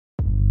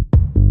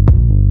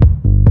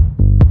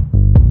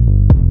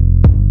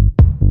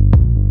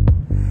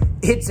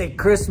It's a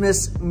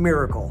Christmas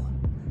miracle.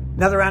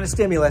 Another round of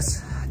stimulus,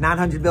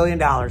 $900 billion.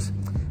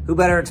 Who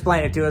better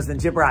explain it to us than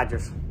Chip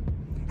Rogers?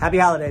 Happy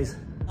holidays.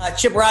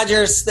 Chip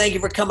Rogers, thank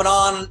you for coming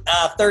on.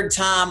 Third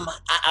time.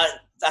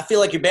 I feel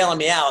like you're bailing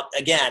me out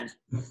again.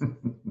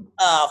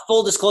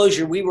 Full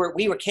disclosure, we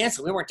were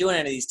canceled. We weren't doing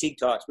any of these Teague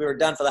Talks. We were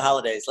done for the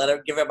holidays.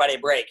 Give everybody a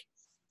break.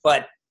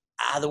 But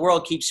the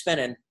world keeps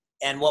spinning,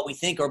 and what we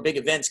think are big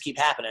events keep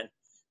happening.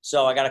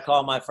 So I got to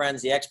call my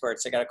friends, the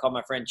experts. I got to call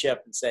my friend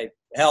Chip and say,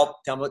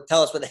 help, tell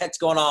us what the heck's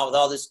going on with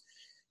all this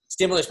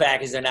stimulus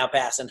package they're now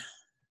passing.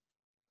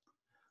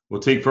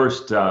 Well, Teague,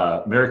 first,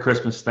 Merry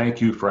Christmas.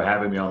 Thank you for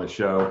having me on the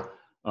show.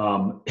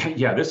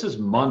 Yeah, this is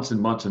months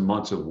and months and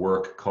months of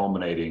work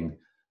culminating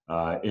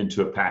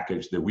into a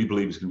package that we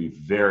believe is going to be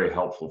very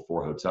helpful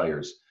for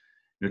hoteliers.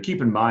 You know,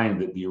 keep in mind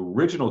that the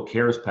original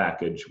CARES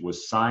package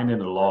was signed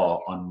into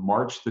law on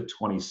March the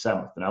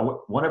 27th. And I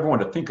want everyone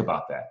to think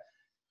about that.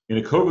 In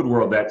a COVID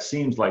world, that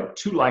seems like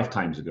 2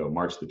 lifetimes ago,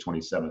 March the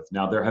 27th.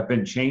 Now, there have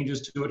been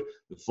changes to it.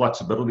 The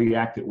Flexibility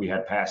Act that we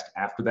had passed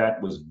after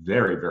that was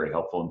very, very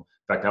helpful.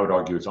 In fact, I would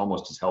argue it's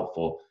almost as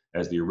helpful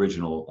as the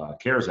original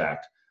CARES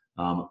Act.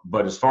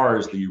 But as far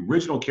as the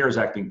original CARES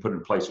Act being put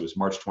in place, it was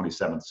March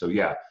 27th. So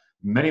yeah,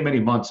 many, many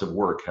months of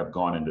work have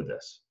gone into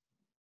this.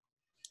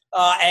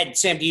 And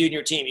Sam, to you and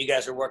your team, you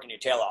guys are working your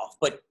tail off.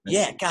 But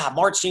yeah, God,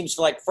 March seems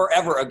like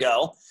forever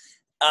ago.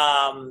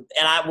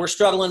 We're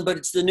struggling, but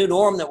it's the new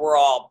norm that we're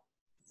all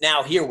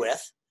now here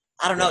with.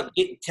 I don't know.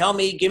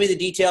 Give me the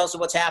details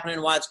of what's happening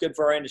and why it's good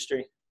for our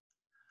industry.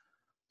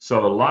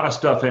 So a lot of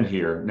stuff in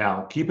here.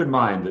 Now, keep in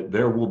mind that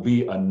there will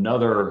be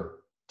another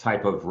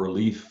type of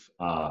relief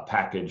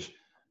package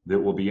that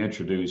will be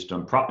introduced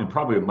in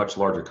probably a much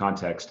larger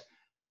context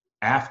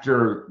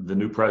after the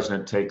new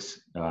president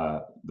takes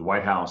the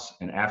White House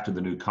and after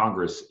the new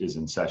Congress is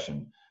in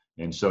session.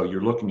 And so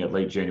you're looking at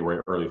late January,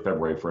 early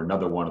February for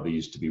another one of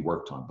these to be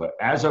worked on. But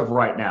as of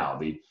right now,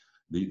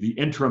 the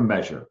interim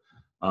measure,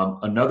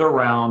 another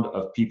round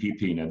of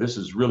PPP. Now, this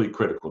is really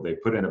critical. They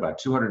put in about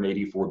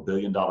 $284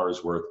 billion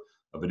worth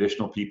of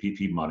additional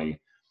PPP money.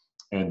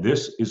 And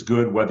this is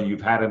good whether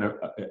you've had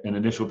an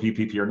initial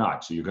PPP or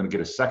not. So you're going to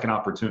get a second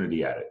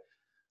opportunity at it.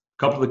 A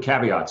couple of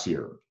caveats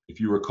here. If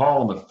you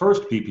recall, in the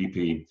first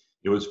PPP,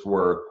 it was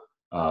for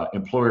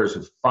employers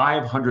with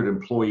 500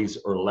 employees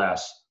or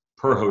less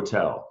per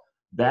hotel.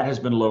 That has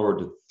been lowered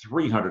to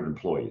 300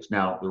 employees.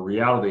 Now, the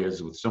reality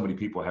is with so many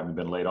people having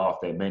been laid off,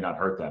 they may not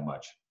hurt that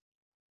much.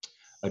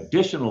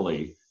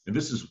 Additionally, and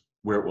this is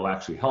where it will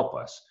actually help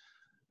us,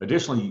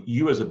 additionally,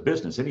 you as a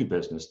business, any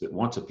business that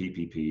wants a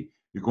PPP,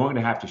 you're going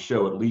to have to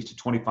show at least a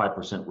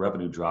 25%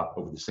 revenue drop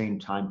over the same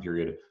time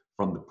period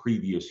from the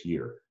previous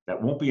year.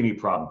 That won't be any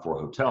problem for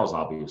hotels,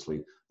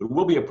 obviously, but it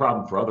will be a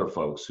problem for other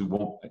folks who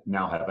won't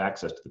now have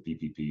access to the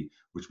PPP,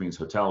 which means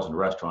hotels and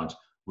restaurants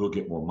will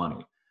get more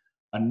money.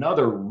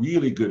 Another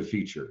really good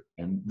feature,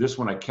 and this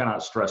one I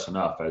cannot stress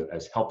enough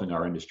as helping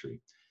our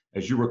industry.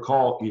 As you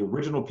recall, the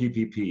original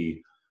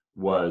PPP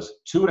was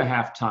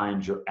 2.5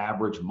 times your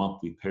average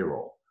monthly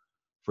payroll.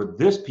 For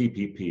this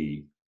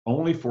PPP,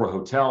 only for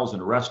hotels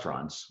and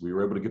restaurants, we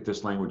were able to get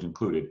this language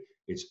included,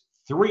 it's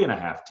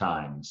 3.5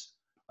 times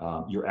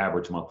your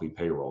average monthly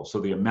payroll. So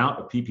the amount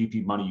of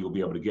PPP money you'll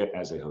be able to get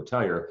as a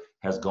hotelier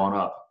has gone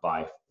up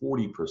by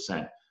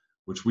 40%,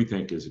 which we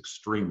think is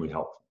extremely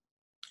helpful.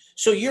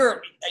 So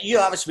you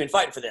obviously been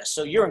fighting for this.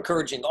 So you're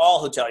encouraging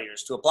all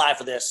hoteliers to apply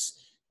for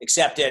this,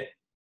 accept it.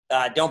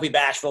 Don't be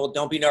bashful.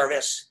 Don't be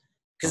nervous.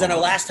 Because I know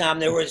last time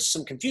there was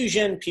some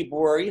confusion. People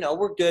were,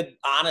 we're good,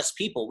 honest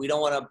people. We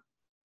don't want to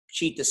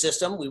cheat the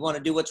system. We want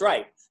to do what's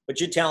right.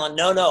 But you're telling,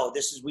 no,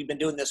 we've been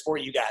doing this for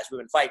you guys. We've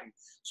been fighting.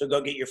 So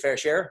go get your fair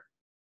share.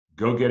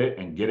 Go get it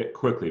and get it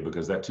quickly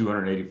because that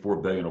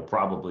 $284 billion will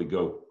probably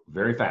go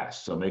very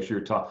fast. So make sure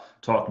you're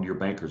talking to your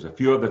bankers. A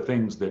few other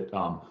things that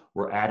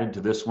were added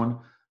to this one.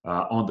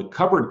 On the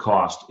covered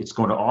cost, it's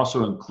going to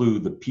also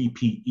include the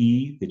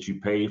PPE that you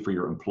pay for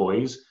your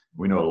employees.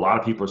 We know a lot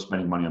of people are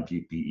spending money on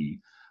PPE.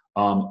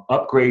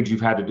 Upgrades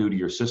you've had to do to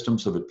your system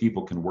so that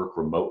people can work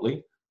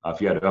remotely. If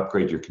you had to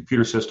upgrade your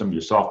computer system,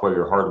 your software,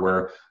 your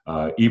hardware,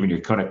 even your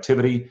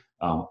connectivity,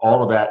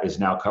 all of that is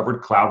now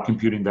covered. Cloud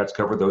computing, that's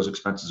covered. Those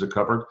expenses are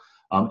covered.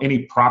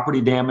 Any property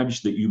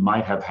damage that you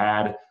might have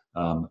had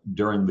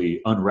during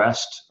the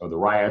unrest or the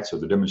riots or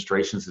the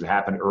demonstrations that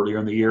happened earlier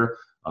in the year,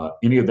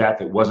 any of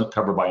that wasn't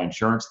covered by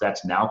insurance,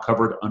 that's now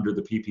covered under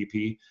the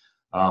PPP.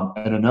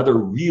 And another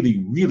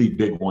really, really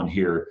big one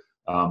here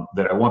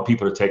that I want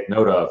people to take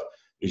note of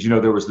is,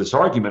 there was this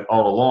argument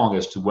all along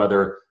as to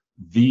whether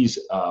these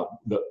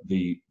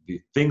the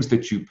things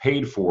that you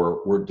paid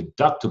for were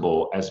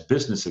deductible as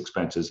business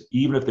expenses,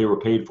 even if they were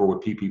paid for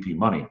with PPP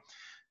money.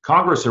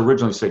 Congress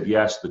originally said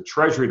yes. The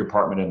Treasury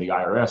Department and the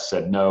IRS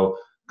said no.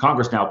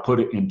 Congress now put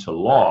it into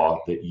law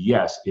that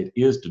yes, it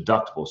is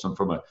deductible. So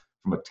from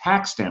a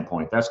tax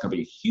standpoint, that's going to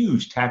be a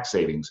huge tax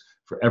savings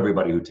for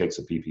everybody who takes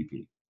a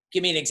PPP.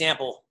 Give me an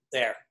example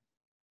there.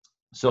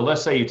 So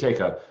let's say you take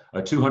a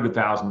 $200,000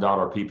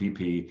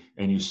 PPP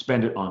and you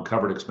spend it on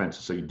covered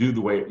expenses. So you do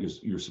the way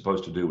you're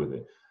supposed to do with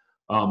it.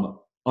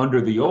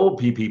 under the old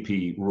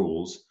PPP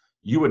rules,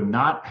 you would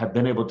not have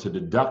been able to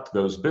deduct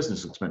those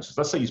business expenses.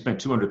 Let's say you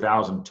spent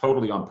 $200,000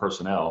 totally on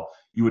personnel,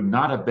 you would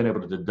not have been able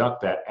to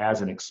deduct that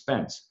as an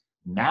expense.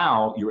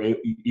 Now,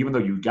 even though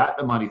you got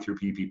the money through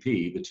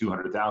PPP, the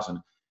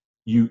 $200,000,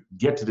 you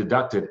get to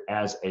deduct it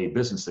as a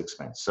business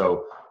expense.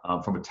 So,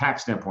 from a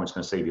tax standpoint, it's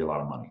going to save you a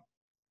lot of money.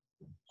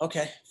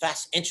 Okay,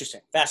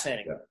 interesting,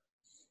 fascinating. Yeah.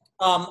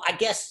 I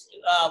guess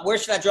where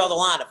should I draw the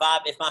line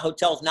if my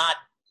hotel's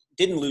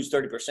didn't lose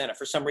 30%? If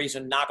for some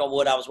reason, knock on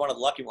wood, I was one of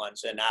the lucky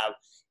ones,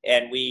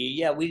 and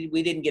we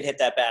didn't get hit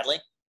that badly,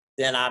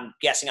 then I'm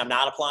guessing I'm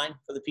not applying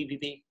for the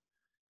PPP.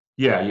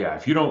 Yeah.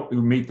 If you don't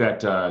meet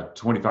that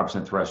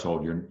 25%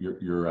 threshold,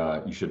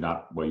 you should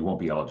not. Well, you won't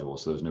be eligible,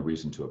 so there's no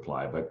reason to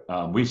apply. But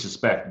we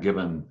suspect,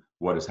 given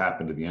what has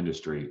happened to the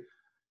industry,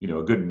 a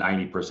good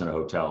 90% of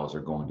hotels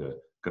are going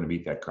to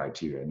meet that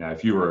criteria. Now,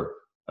 if you were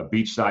a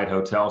beachside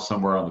hotel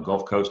somewhere on the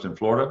Gulf Coast in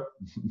Florida,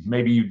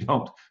 maybe you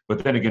don't.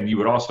 But then again, you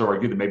would also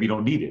argue that maybe you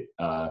don't need it.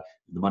 The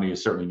money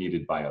is certainly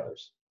needed by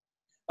others.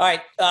 All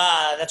right,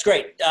 that's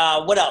great.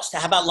 What else?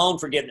 How about loan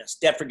forgiveness,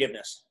 debt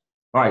forgiveness?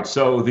 All right,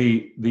 so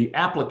the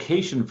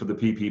application for the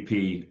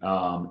PPP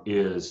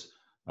is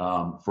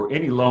for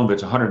any loan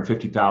that's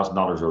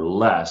 $150,000 or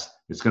less.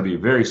 It's going to be a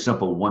very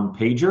simple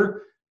one-pager,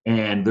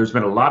 and there's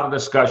been a lot of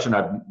discussion.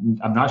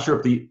 I'm not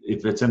sure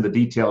if it's in the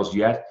details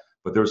yet,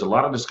 but there's a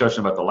lot of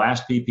discussion about the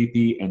last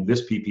PPP and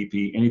this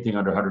PPP, anything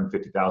under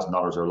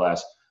 $150,000 or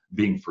less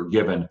being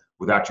forgiven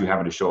without you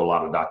having to show a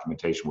lot of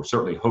documentation. We're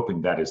certainly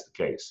hoping that is the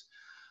case.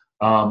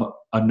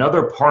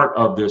 Another part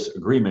of this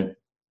agreement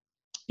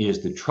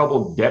is the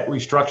troubled debt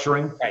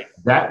restructuring. Right.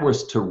 That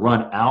was to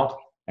run out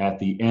at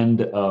the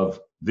end of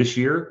this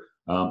year.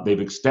 They've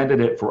extended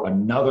it for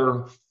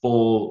another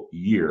full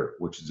year,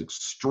 which is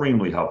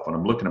extremely helpful.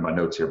 And I'm looking at my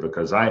notes here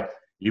because I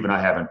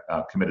haven't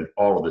committed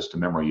all of this to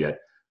memory yet.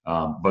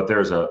 But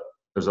there's a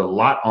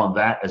lot on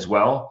that as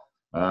well.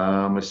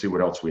 Let's see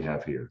what else we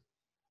have here.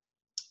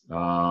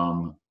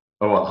 100%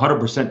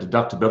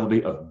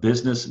 deductibility of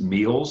business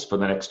meals for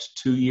the next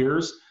 2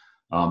 years.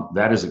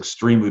 That is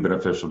extremely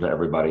beneficial to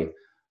everybody.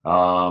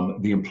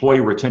 The employee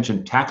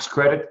retention tax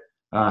credit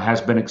has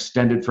been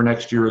extended for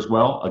next year as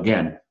well.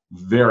 Again,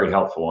 very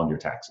helpful on your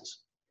taxes.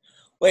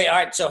 Wait, all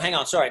right. So hang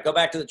on. Sorry. Go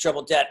back to the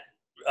troubled debt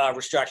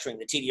restructuring,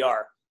 the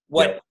TDR.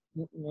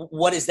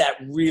 What is that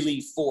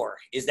really for?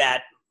 Is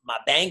that my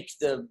bank?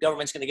 The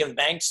government's going to give the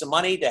bank some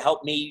money to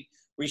help me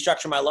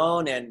restructure my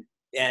loan and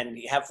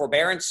have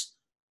forbearance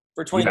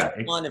for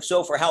 2021? If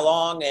so, for how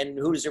long, and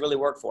who does it really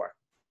work for?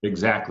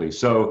 Exactly.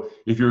 So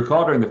if you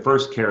recall, during the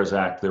first CARES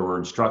Act, there were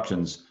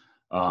instructions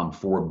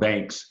for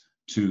banks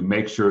to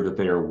make sure that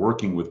they are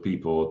working with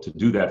people to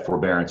do that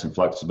forbearance and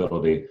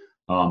flexibility.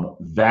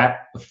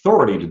 That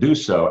authority to do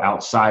so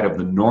outside of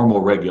the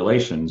normal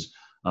regulations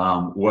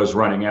was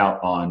running out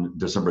on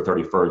December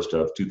 31st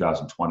of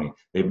 2020.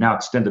 They've now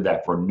extended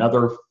that for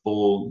another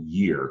full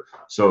year.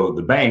 So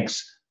the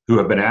banks who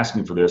have been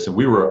asking for this, and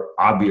we were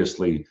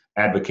obviously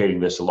advocating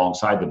this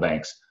alongside the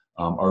banks,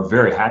 are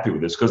very happy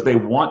with this because they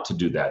want to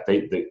do that.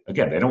 They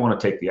don't want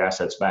to take the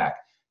assets back.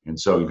 And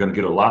so you're going to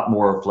get a lot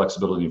more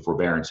flexibility and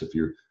forbearance if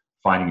you're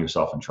finding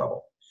yourself in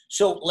trouble.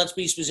 So let's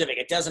be specific.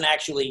 It doesn't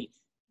actually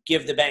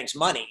give the banks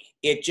money.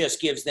 It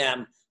just gives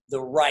them the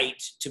right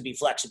to be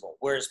flexible.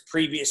 Whereas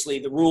previously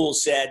the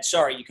rules said,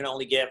 sorry, you can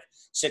only give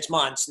 6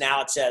 months.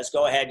 Now it says,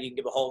 go ahead, you can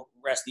give a whole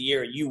rest of the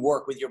year. You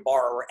work with your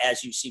borrower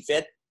as you see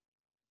fit.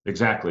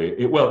 Exactly.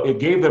 It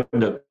gave them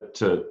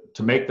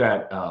to make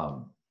that,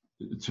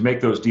 to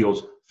make those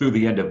deals through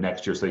the end of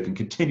next year so they can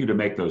continue to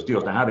make those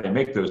deals. Now, how they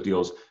make those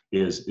deals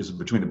is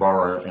between the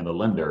borrower and the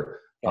lender,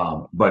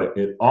 but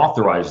it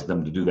authorizes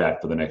them to do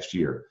that for the next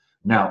year.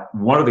 Now,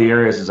 one of the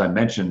areas, as I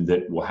mentioned,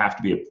 that will have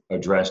to be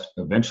addressed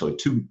eventually,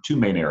 two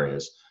main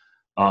areas,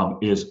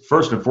 is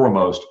first and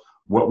foremost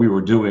what we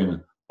were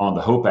doing on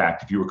the HOPE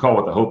Act. If you recall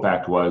what the HOPE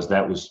Act was,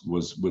 that was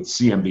with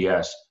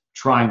CMBS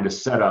trying to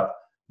set up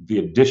the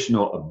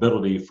additional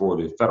ability for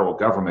the federal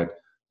government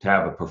to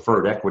have a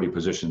preferred equity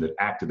position that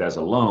acted as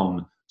a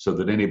loan so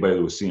that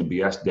anybody with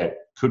CMBS debt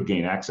could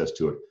gain access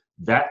to it.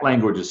 That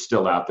language is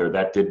still out there.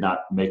 That did not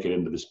make it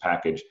into this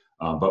package,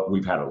 but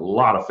we've had a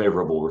lot of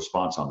favorable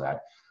response on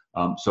that.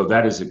 So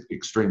that is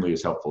extremely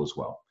helpful as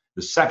well.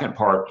 The second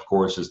part, of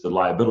course, is the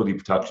liability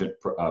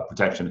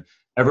protection.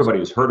 Everybody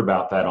has heard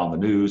about that on the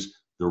news.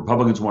 The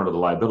Republicans wanted the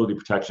liability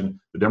protection.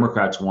 The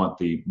Democrats want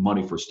the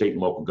money for state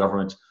and local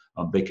governments.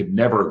 They could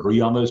never agree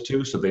on those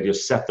two, so they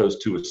just set those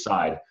two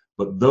aside.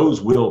 But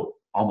those will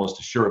almost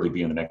assuredly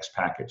be in the next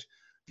package.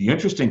 The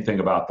interesting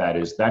thing about that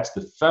is that's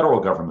the federal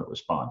government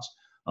response.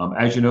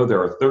 As you know,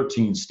 there are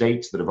 13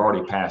 states that have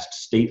already passed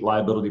state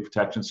liability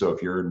protection. So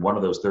if you're in one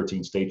of those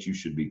 13 states, you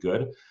should be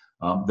good.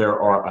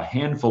 There are a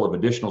handful of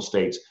additional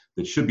states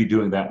that should be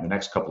doing that in the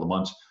next couple of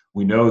months.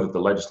 We know that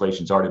the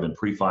legislation's already been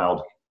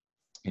pre-filed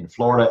in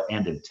Florida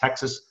and in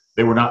Texas.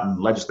 They were not in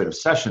legislative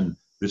session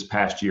this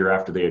past year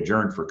after they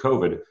adjourned for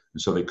COVID,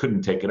 and so they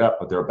couldn't take it up,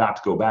 but they're about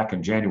to go back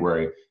in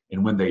January.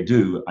 And when they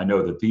do, I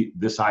know that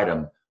this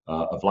item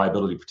of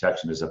liability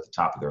protection is at the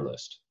top of their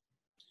list.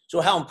 So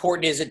how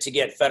important is it to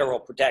get federal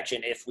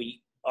protection if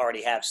we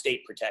already have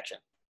state protection?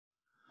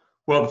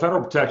 Well, the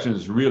federal protection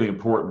is really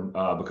important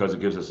because it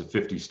gives us a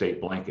 50-state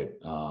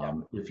blanket.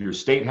 If your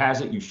state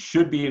has it, you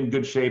should be in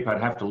good shape. I'd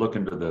have to look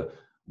into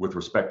with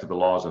respect to the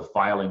laws of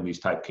filing these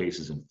type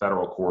cases in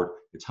federal court.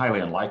 It's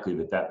highly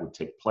unlikely that would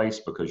take place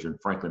because you're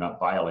frankly not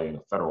violating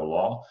a federal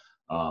law.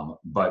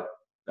 But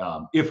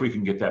if we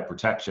can get that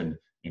protection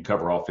and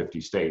cover all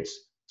 50 states,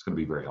 it's going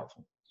to be very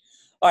helpful.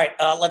 All right,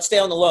 let's stay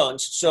on the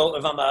loans. So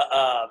if I'm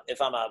a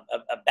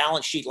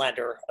balance sheet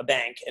lender, a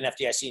bank, an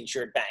FDIC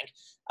insured bank,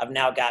 I've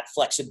now got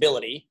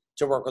flexibility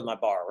to work with my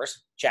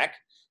borrowers. Check.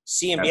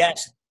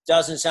 CMBS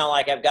doesn't sound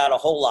like I've got a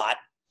whole lot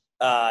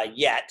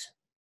yet.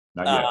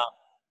 Not yet.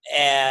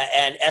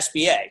 And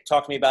SBA.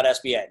 Talk to me about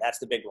SBA. That's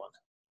the big one.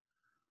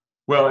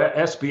 Well,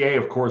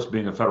 SBA, of course,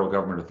 being a federal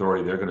government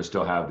authority, they're going to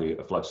still have the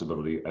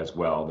flexibility as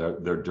well.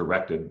 They're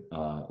directed,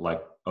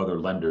 like other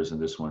lenders in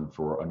this one,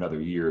 for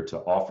another year to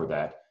offer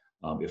that.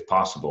 If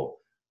possible.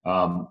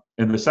 And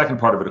the second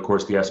part of it, of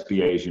course, the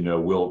SBA, as you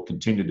know, will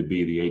continue to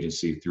be the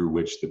agency through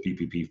which the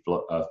PPP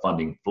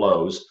funding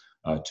flows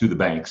to the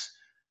banks.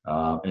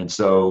 And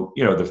so,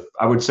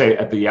 I would say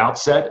at the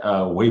outset,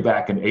 way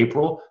back in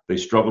April, they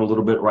struggled a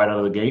little bit right out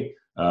of the gate,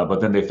 but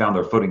then they found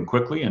their footing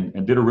quickly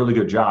and did a really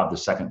good job the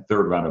second,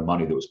 third round of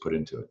money that was put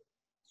into it.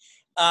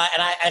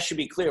 And I should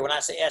be clear, when I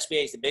say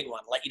SBA is the big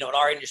one, in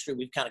our industry,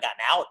 we've kind of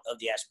gotten out of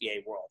the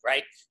SBA world,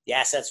 right? The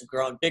assets have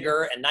grown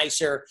bigger and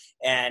nicer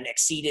and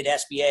exceeded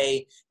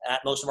SBA.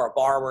 Most of our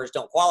borrowers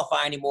don't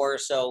qualify anymore.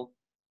 So,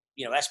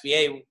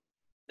 SBA,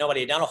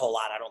 nobody had done a whole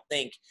lot, I don't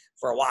think,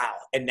 for a while.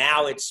 And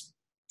now it's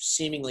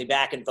seemingly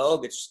back in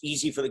vogue. It's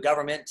easy for the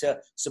government to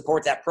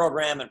support that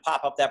program and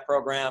pop up that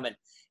program. And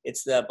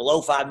it's the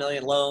below 5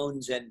 million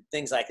loans and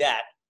things like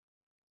that.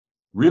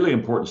 Really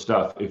important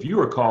stuff. If you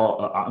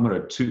recall, I'm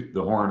going to toot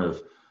the horn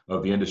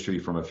of the industry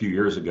from a few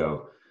years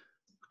ago.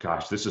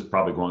 Gosh, this is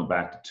probably going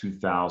back to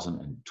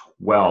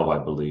 2012, I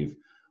believe.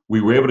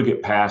 We were able to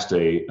get past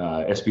a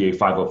SBA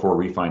 504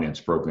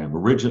 refinance program.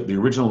 The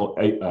original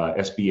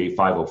SBA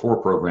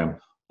 504 program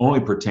only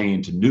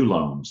pertained to new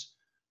loans.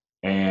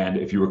 And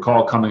if you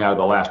recall, coming out of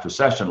the last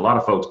recession, a lot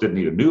of folks didn't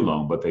need a new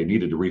loan, but they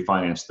needed to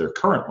refinance their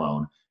current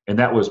loan. And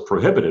that was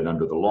prohibited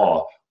under the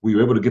law. We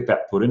were able to get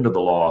that put into the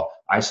law.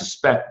 I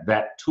suspect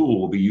that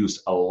tool will be used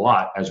a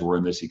lot as we're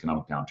in this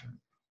economic downturn.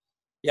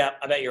 Yeah,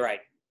 I bet you're right.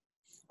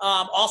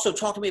 Also,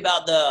 talk to me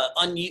about the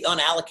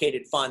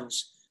unallocated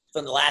funds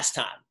from the last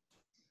time.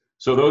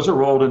 So those are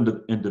rolled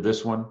into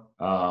this one.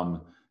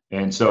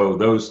 And so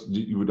those,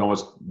 you would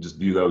almost just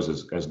view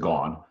those as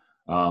gone.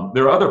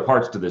 There are other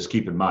parts to this,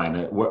 keep in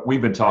mind. What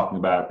we've been talking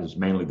about is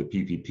mainly the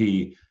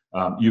PPP.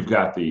 You've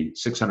got the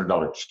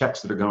 $600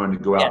 checks that are going to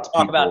go out to people.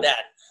 Talk about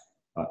that.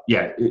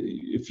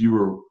 If you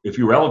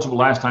were eligible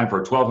last time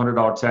for a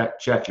 $1,200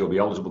 check, you'll be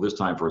eligible this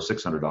time for a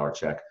 $600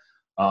 check.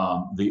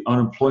 The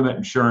unemployment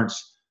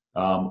insurance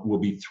will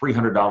be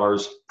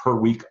 $300 per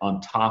week on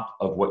top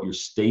of what your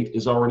state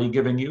is already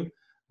giving you.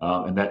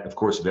 And that, of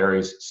course,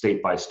 varies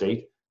state by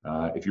state.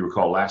 If you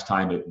recall, last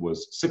time it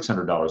was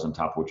 $600 on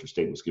top of what your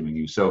state was giving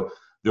you. So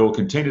there will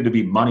continue to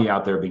be money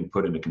out there being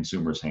put into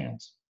consumers'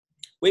 hands.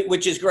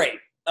 Which is great,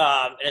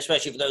 and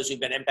especially for those who've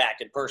been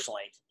impacted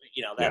personally.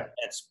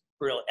 That's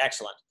really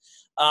excellent.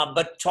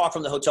 But talk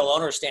from the hotel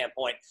owner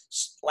standpoint.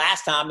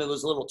 Last time it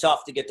was a little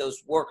tough to get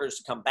those workers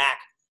to come back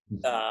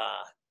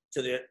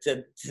to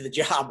the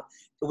job.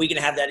 Are we going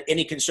to have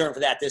any concern for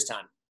that this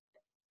time?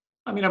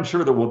 I mean, I'm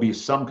sure there will be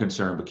some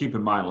concern, but keep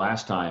in mind,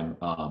 last time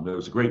there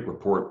was a great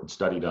report and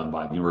study done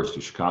by the University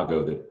of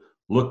Chicago that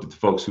looked at the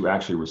folks who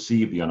actually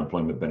received the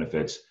unemployment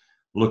benefits,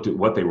 looked at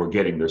what they were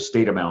getting, their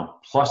state amount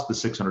plus the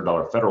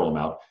 $600 federal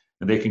amount,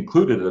 and they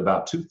concluded that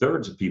about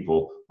 2/3 of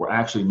people were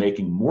actually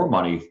making more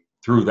money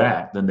through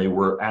that than they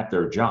were at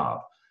their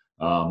job.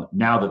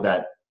 Now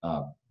that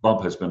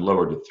bump has been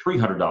lowered to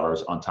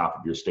 $300 on top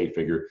of your state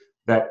figure,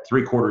 that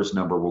 3/4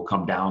 number will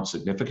come down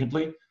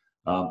significantly.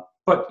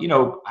 But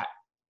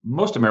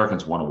most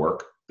Americans want to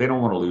work. They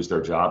don't want to lose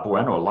their job. Boy,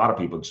 I know a lot of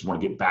people just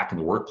want to get back in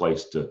the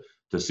workplace to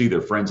see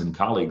their friends and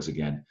colleagues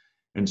again.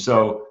 And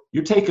so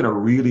you're taking a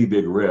really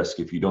big risk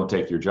if you don't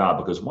take your job,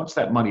 because once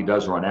that money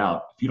does run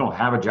out, if you don't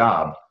have a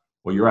job,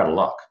 well, you're out of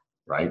luck,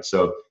 right?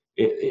 So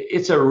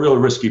it's a real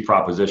risky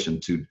proposition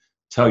to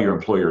tell your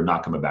employer you're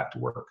not coming back to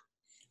work.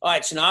 All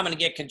right, so now I'm going to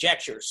get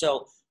conjecture.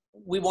 So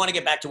we want to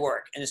get back to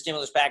work, and the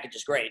stimulus package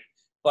is great,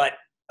 but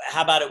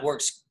how about it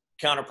works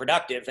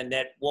counterproductive, and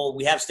that,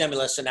 we have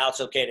stimulus, so now it's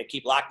okay to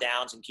keep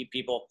lockdowns and keep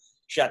people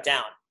shut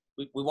down.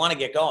 We want to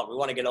get going. We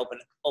want to get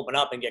open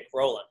up and get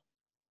rolling.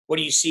 What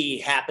do you see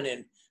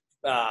happening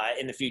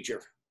in the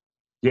future?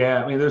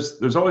 Yeah, I mean,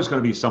 there's always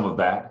going to be some of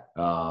that.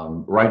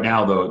 Right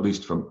now, though, at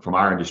least from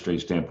our industry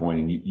standpoint,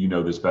 and you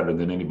know this better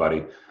than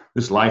anybody,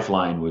 this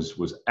lifeline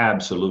was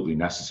absolutely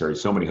necessary.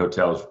 So many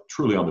hotels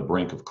truly on the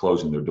brink of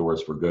closing their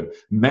doors for good.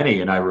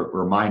 Many, and I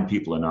remind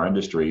people in our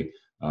industry,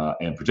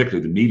 and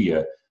particularly the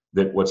media,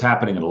 that what's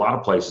happening in a lot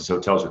of places,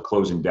 hotels are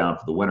closing down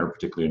for the winter,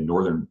 particularly in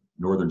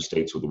northern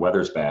states where the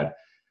weather's bad.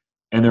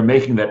 And they're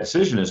making that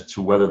decision as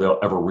to whether they'll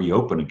ever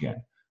reopen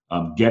again.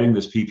 getting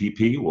this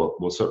PPP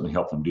will certainly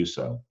help them do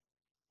so.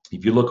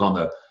 If you look on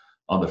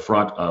the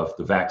front of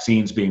the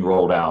vaccines being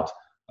rolled out,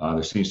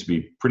 there seems to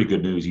be pretty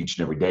good news each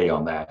and every day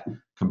on that.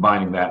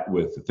 Combining that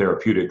with the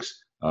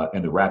therapeutics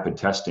and the rapid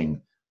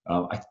testing,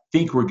 I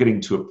think we're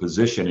getting to a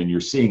position, and you're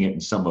seeing it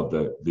in some of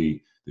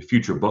the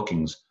future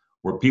bookings,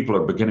 where people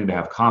are beginning to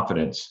have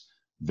confidence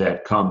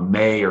that come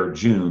May or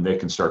June, they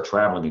can start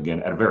traveling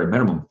again at a very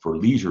minimum for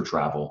leisure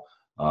travel,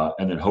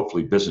 and then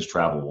hopefully business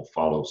travel will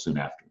follow soon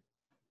after.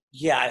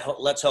 Yeah,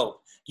 let's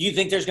hope. Do you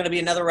think there's going to be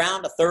another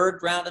round, a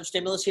third round of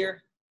stimulus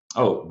here?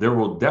 Oh, there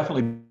will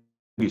definitely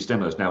be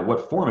stimulus. Now,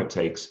 what form it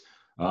takes,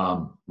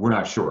 we're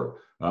not sure.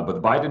 But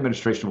the Biden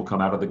administration will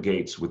come out of the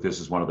gates with this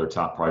as one of their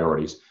top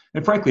priorities.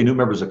 And frankly, new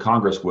members of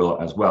Congress will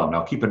as well.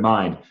 Now, keep in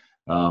mind,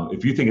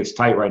 if you think it's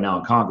tight right now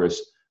in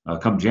Congress,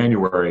 come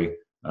January,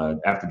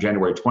 after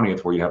January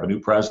 20th, where you have a new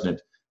president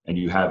and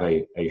you have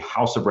a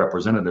House of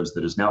Representatives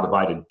that is now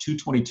divided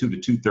 222 to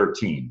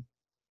 213,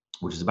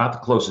 which is about the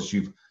closest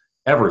you've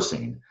ever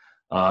seen,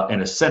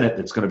 and a Senate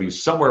that's going to be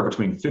somewhere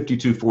between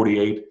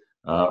 52-48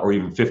 or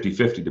even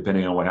 50-50,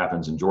 depending on what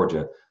happens in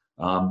Georgia.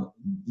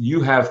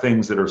 You have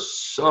things that are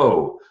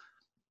so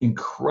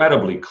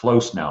incredibly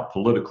close now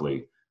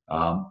politically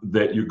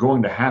that you're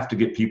going to have to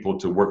get people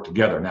to work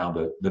together. Now,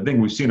 the thing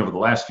we've seen over the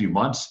last few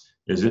months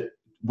is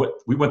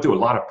we went through a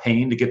lot of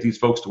pain to get these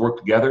folks to work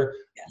together.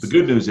 Yes. The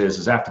good news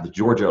is after the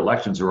Georgia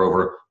elections are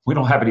over, we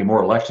don't have any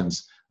more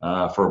elections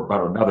for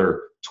about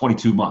another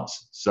 22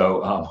 months.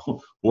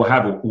 So we'll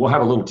have a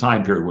little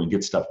time period when we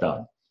get stuff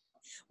done.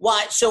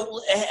 Why?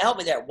 So help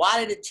me there. Why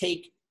did it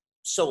take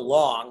so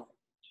long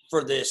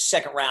for the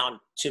second round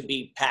to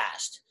be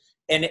passed?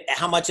 And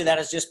how much of that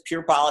is just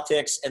pure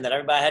politics and that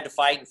everybody had to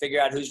fight and figure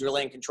out who's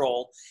really in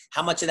control?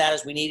 How much of that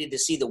is we needed to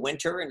see the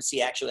winter and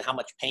see actually how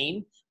much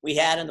pain we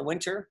had in the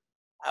winter?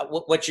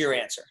 What's your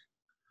answer?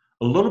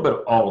 A little bit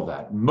of all of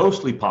that,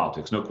 mostly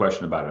politics, no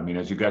question about it. I mean,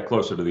 as you got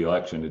closer to the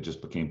election, it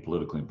just became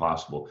politically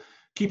impossible.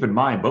 Keep in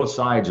mind, both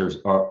sides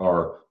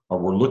were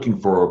looking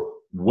for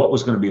what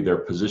was going to be their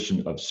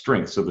position of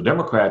strength. So the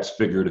Democrats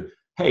figured,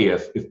 hey,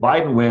 if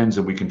Biden wins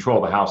and we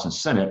control the House and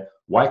Senate,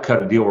 why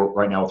cut a deal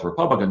right now with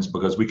Republicans?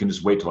 Because we can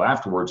just wait till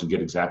afterwards and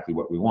get exactly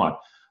what we want.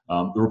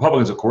 The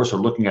Republicans, of course, are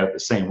looking at it the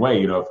same way.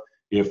 You know,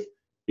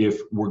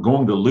 if we're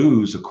going to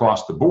lose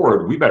across the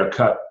board, we better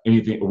cut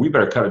anything. We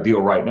better cut a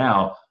deal right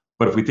now.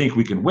 But if we think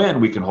we can win,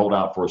 we can hold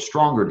out for a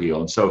stronger deal.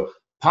 And so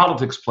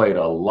politics played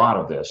a lot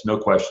of this, no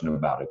question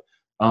about it.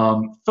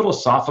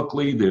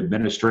 Philosophically, the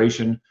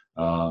administration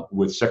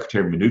with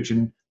Secretary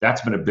Mnuchin,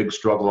 that's been a big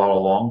struggle all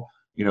along.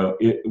 You know,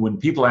 when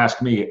people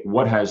ask me,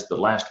 what has the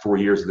last 4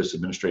 years of this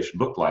administration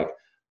looked like?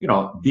 You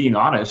know, being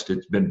honest,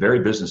 it's been very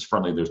business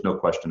friendly. There's no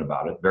question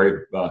about it.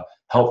 Very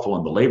helpful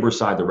on the labor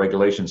side, the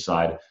regulation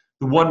side.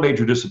 The one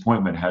major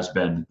disappointment has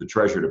been the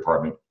Treasury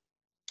Department,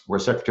 where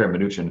Secretary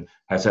Mnuchin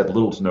has had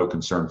little to no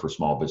concern for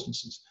small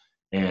businesses.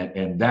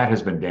 And that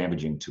has been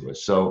damaging to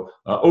us. So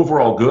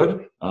overall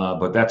good,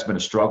 but that's been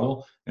a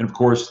struggle. And of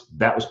course,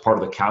 that was part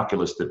of the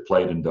calculus that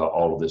played into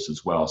all of this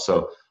as well.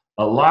 So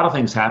a lot of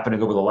things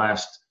happening over the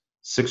last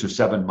 6 or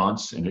 7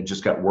 months, and it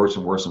just got worse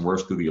and worse and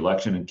worse through the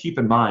election. And keep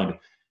in mind,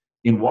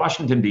 in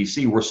Washington,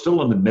 D.C., we're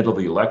still in the middle of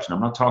the election.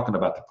 I'm not talking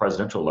about the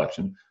presidential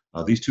election.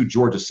 These two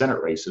Georgia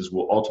Senate races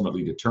will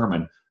ultimately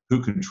determine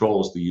who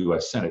controls the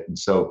U.S. Senate. And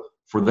so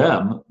for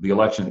them, the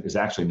election is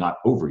actually not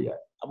over yet.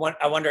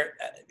 I wonder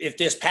if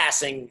this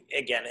passing,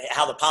 again,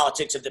 how the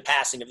politics of the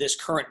passing of this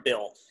current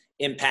bill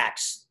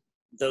impacts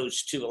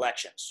those two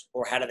elections,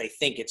 or how do they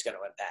think it's going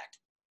to impact?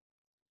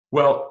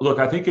 Well, look,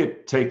 I think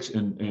it takes,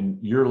 and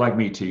you're like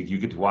me, Teague, you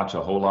get to watch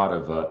a whole lot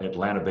of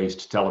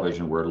Atlanta-based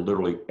television where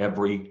literally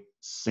every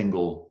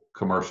single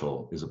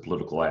commercial is a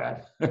political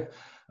ad.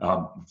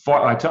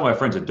 I tell my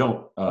friends that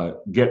don't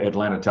get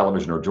Atlanta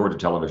television or Georgia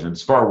television,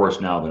 it's far worse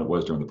now than it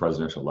was during the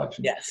presidential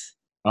election. Yes.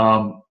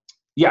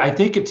 Yeah, I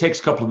think it takes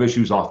a couple of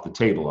issues off the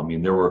table. I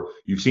mean,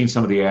 you've seen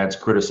some of the ads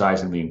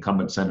criticizing the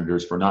incumbent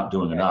senators for not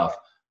doing enough.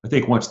 I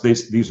think once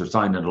these are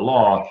signed into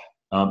law,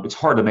 it's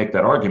hard to make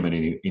that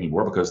argument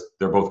anymore because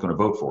they're both going to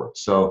vote for it.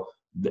 So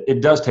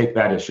it does take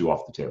that issue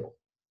off the table.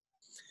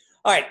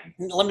 All right,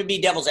 let me be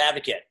devil's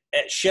advocate.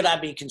 Should I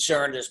be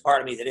concerned? There's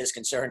part of me that is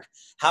concerned.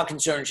 How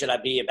concerned should I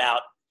be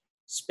about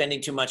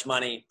spending too much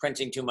money,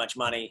 printing too much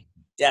money,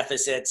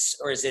 deficits,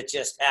 or is it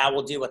just,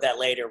 we'll deal with that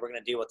later. We're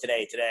going to deal with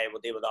today.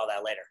 We'll deal with all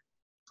that later.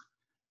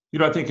 You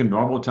know, I think in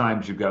normal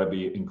times, you've got to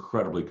be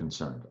incredibly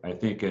concerned. I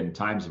think in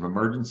times of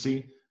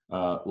emergency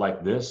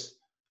like this,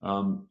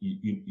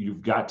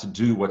 you've got to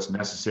do what's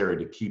necessary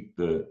to keep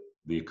the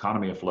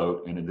economy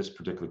afloat, and in this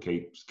particular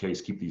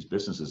case, keep these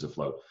businesses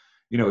afloat.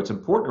 You know, it's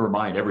important to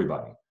remind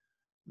everybody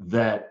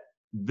that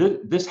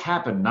this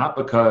happened not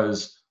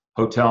because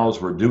hotels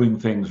were doing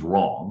things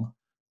wrong.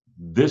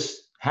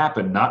 This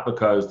happened not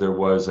because there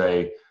was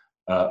a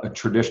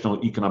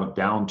traditional economic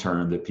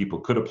downturn that people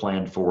could have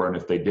planned for, and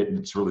if they didn't,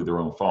 it's really their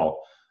own fault.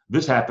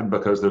 This happened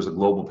because there's a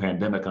global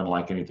pandemic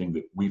unlike anything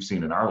that we've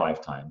seen in our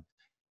lifetime.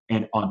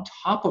 And on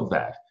top of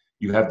that,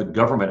 you have the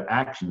government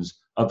actions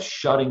of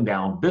shutting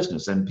down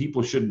business. And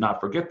people should not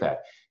forget that.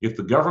 If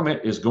the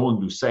government is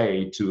going to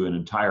say to an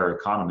entire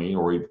economy,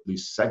 or at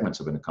least segments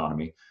of an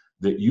economy,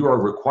 that you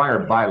are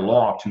required by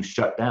law to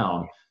shut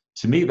down,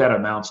 to me, that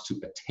amounts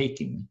to a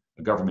taking,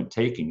 a government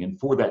taking. And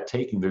for that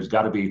taking, there's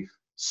got to be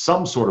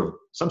some sort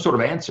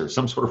of answer,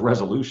 some sort of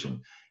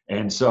resolution.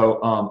 And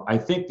so I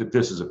think that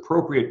this is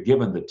appropriate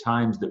given the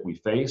times that we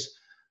face.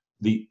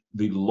 The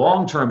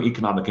long-term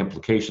economic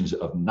implications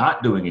of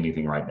not doing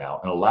anything right now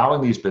and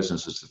allowing these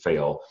businesses to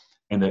fail,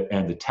 and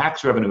the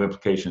tax revenue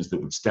implications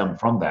that would stem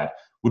from that,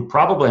 would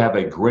probably have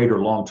a greater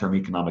long-term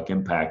economic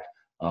impact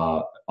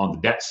on the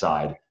debt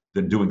side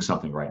than doing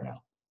something right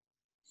now.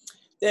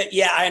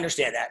 Yeah, I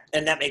understand that,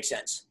 and that makes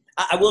sense.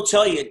 I will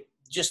tell you,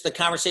 just the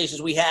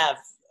conversations we have,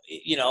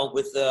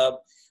 with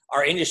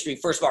our industry.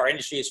 First of all, our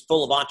industry is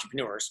full of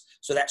entrepreneurs,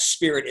 so that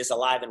spirit is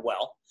alive and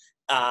well.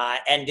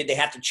 And did they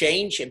have to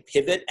change and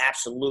pivot?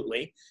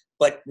 Absolutely.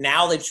 But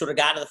now they've sort of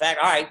gotten to the fact,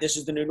 all right, this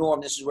is the new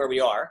norm. This is where we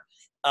are.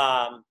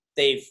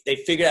 They've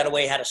figured out a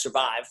way how to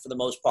survive for the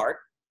most part.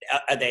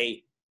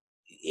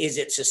 Is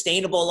it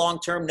sustainable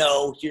long-term?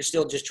 No, you're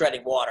still just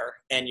treading water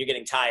and you're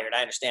getting tired.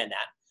 I understand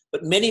that.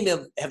 But many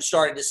have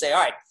started to say,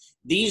 all right,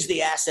 these are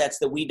the assets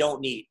that we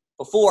don't need.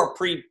 Before,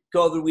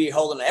 pre-COVID, we were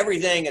holding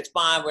everything. It's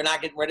fine. We're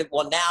not getting rid of it.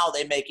 Well, now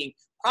they're making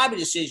probably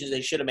decisions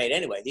they should have made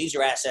anyway. These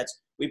are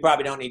assets we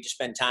probably don't need to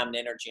spend time and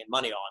energy and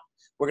money on.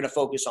 We're going to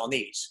focus on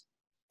these.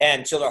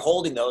 And so they're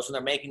holding those and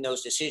they're making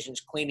those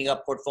decisions, cleaning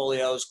up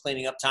portfolios,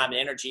 cleaning up time and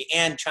energy,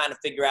 and trying to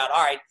figure out,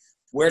 all right,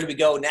 where do we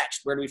go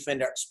next? Where do we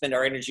spend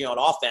our energy on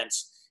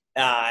offense?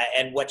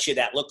 And what should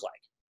that look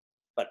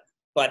like?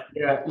 But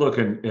yeah, look,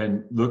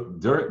 and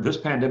look, this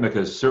pandemic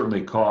has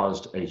certainly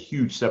caused a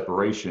huge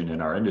separation in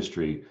our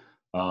industry.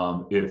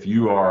 If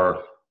you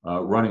are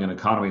running an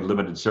economy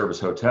limited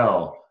service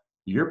hotel,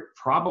 you're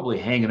probably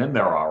hanging in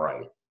there all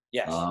right.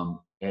 Yes.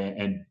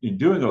 And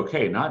doing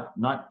okay,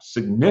 not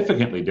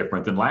significantly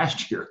different than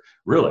last year,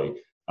 really.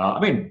 I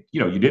mean,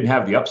 you didn't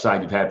have the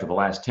upside you've had for the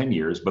last 10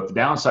 years, but the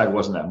downside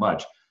wasn't that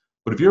much.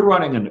 But if you're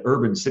running an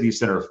urban city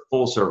center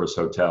full service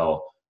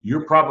hotel,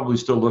 you're probably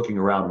still looking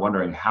around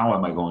wondering, how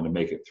am I going to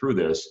make it through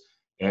this?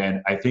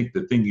 And I think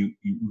the thing you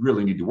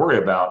really need to worry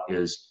about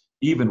is,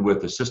 even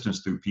with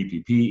assistance through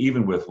PPP,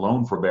 even with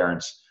loan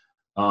forbearance,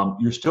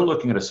 you're still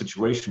looking at a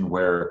situation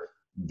where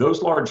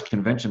those large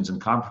conventions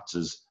and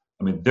conferences,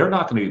 I mean, they're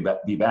not going to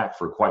be back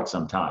for quite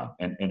some time.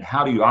 And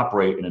how do you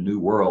operate in a new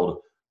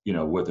world,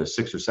 with a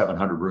 600 or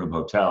 700 room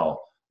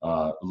hotel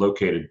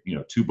located,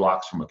 2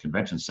 blocks from a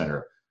convention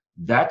center?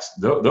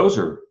 Those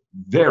are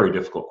very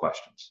difficult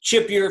questions.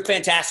 Chip, you're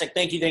fantastic.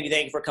 Thank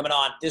you for coming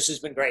on. This has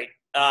been great.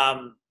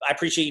 I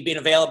appreciate you being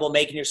available,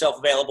 making yourself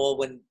available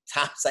when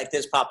times like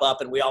this pop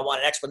up and we all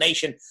want an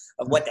explanation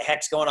of what the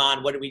heck's going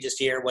on. What did we just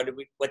hear?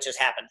 What just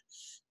happened?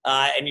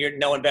 And you're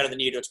no one better than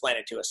you to explain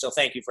it to us. So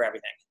thank you for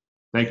everything.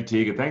 Thank you,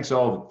 Teague. And thanks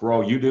for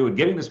all you do and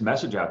getting this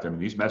message out there. I mean,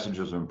 these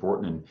messages are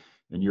important,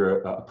 and you're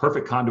a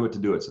perfect conduit to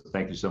do it. So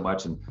thank you so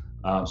much. And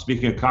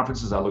speaking of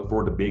conferences, I look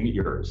forward to being at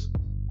yours.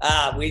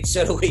 We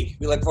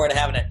look forward to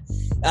having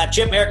it.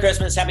 Chip, Merry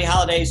Christmas. Happy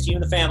holidays to you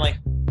and the family.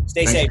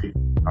 Stay safe.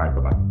 All right.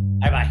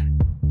 Bye-bye. Bye-bye.